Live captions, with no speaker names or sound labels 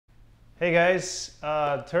Hey guys,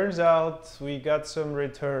 turns out we got some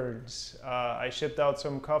returns. I shipped out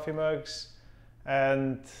some coffee mugs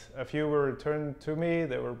and a few were returned to me.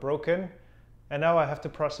 They were broken and now I have to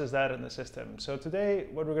process that in the system. So today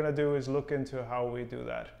what we're going to do is look into how we do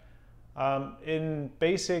that. In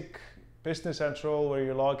basic Business Central, where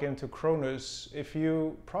you log into Cronus, if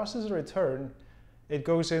you process a return, it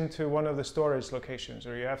goes into one of the storage locations,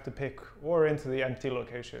 or you have to pick, or into the empty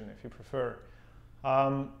location if you prefer.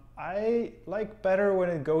 I like better when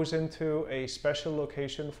it goes into a special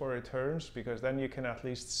location for returns, because then you can at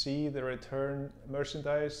least see the return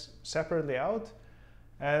merchandise separately out,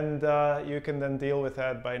 and you can then deal with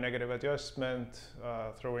that by negative adjustment,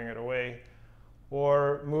 throwing it away,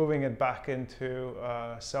 or moving it back into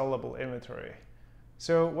sellable inventory.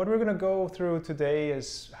 So what we're going to go through today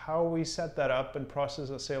is how we set that up and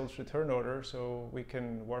process a sales return order so we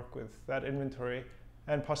can work with that inventory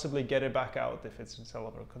and possibly get it back out if it's in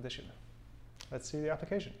sellable condition. Let's see the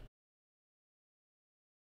application.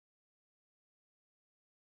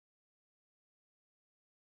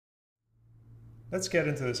 Let's get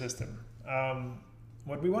into the system.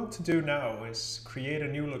 What we want to do now is create a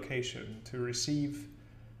new location to receive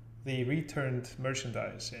the returned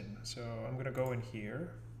merchandise in. So I'm going to go in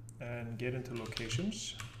here and get into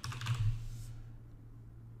locations.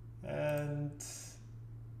 And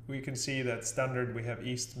we can see that standard we have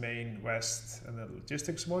East, Main, West, and the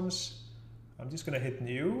logistics ones. I'm just going to hit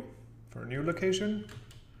new for a new location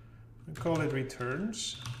and call it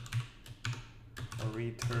returns, or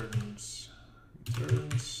returns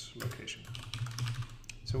location.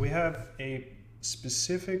 So we have a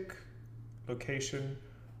specific location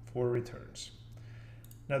for returns.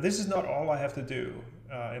 Now this is not all I have to do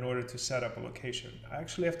in order to set up a location. I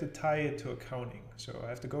actually have to tie it to accounting. So I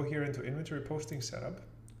have to go here into inventory posting setup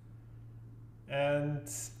and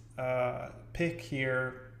pick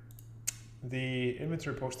here the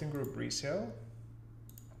inventory posting group resale.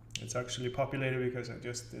 It's actually populated because I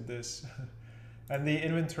just did this. And the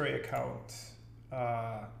inventory account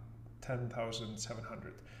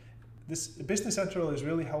 10,700. This Business Central is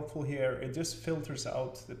really helpful here. It just filters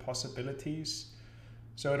out the possibilities.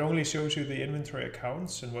 So it only shows you the inventory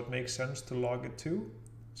accounts and what makes sense to log it to.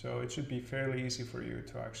 So it should be fairly easy for you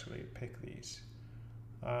to actually pick these.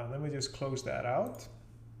 Then we just close that out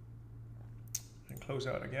and close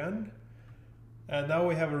out again. And now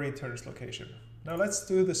we have a returns location. Now let's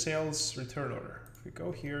do the sales return order. If we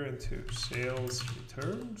go here into sales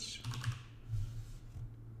returns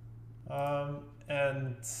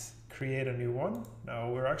and create a new one.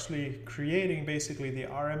 Now we're actually creating basically the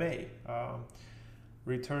RMA,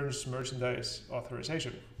 returns merchandise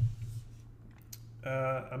authorization.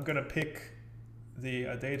 I'm going to pick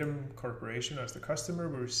the Datum Corporation as the customer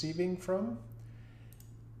we're receiving from,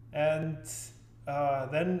 and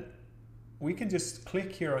then we can just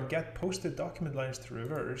click here on get posted document lines to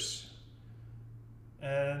reverse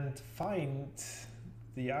and find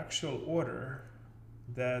the actual order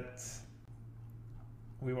that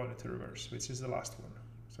we wanted to reverse, which is the last one.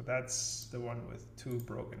 So that's the one with two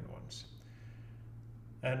broken ones.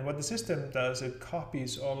 And what the system does, it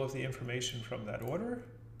copies all of the information from that order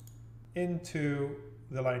into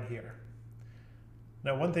the line here.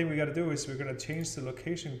 Now one thing we got to do is we're going to change the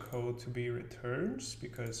location code to be returns,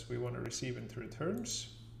 because we want to receive into returns.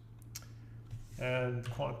 And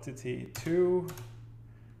quantity 2,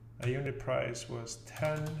 a unit price was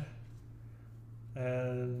 10,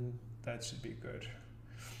 and that should be good.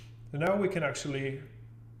 So now we can actually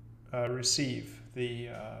receive the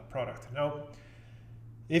product. Now,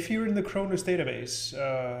 if you're in the Cronus database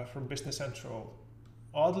from Business Central,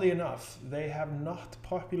 oddly enough, they have not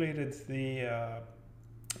populated the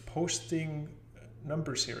posting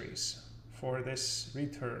number series for this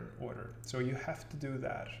return order. So you have to do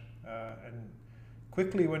that. And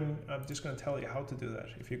quickly, I'm just going to tell you how to do that.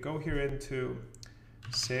 If you go here into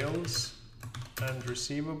sales and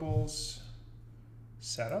receivables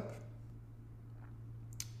setup,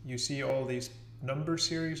 you see all these number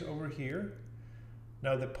series over here.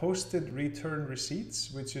 Now the posted return receipts,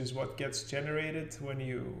 which is what gets generated when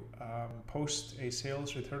you post a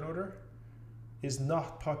sales return order, is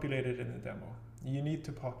not populated in the demo. You need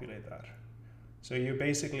to populate that. So you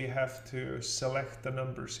basically have to select the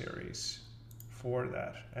number series for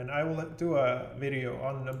that. And I will do a video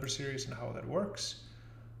on number series and how that works.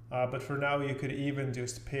 But for now, you could even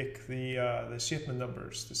just pick the shipment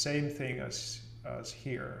numbers, the same thing as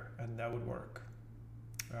here, and that would work.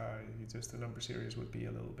 Just the number series would be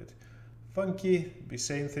a little bit funky. It'd be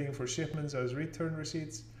same thing for shipments as return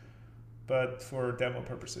receipts, but for demo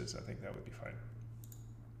purposes, I think that would be fine.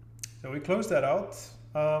 So we close that out.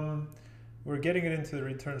 We're getting it into the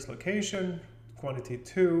returns location, quantity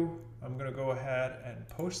 2. I'm going to go ahead and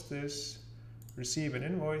post this, receive an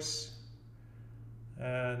invoice,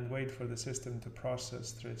 and wait for the system to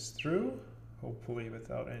process this through, hopefully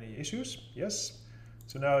without any issues. Yes.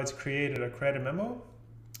 So now it's created a credit memo.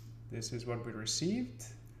 This is what we received.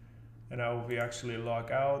 And now we actually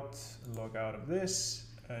log out of this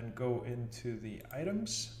and go into the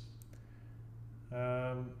items.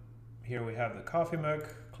 Here we have the coffee mug.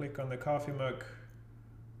 Click on the coffee mug.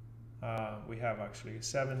 We have actually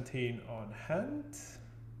 17 on hand.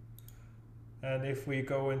 And if we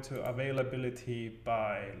go into availability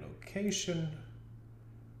by location,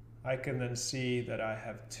 I can then see that I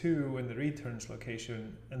have 2 in the returns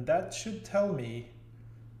location, and that should tell me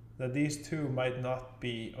that these 2 might not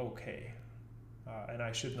be okay, and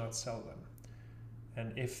I should not sell them.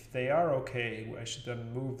 And if they are okay, I should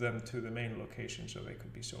then move them to the main location so they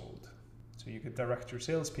could be sold. So you could direct your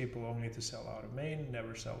salespeople only to sell out of main,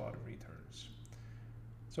 never sell out of returns.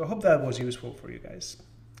 So I hope that was useful for you guys.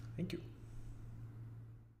 Thank you.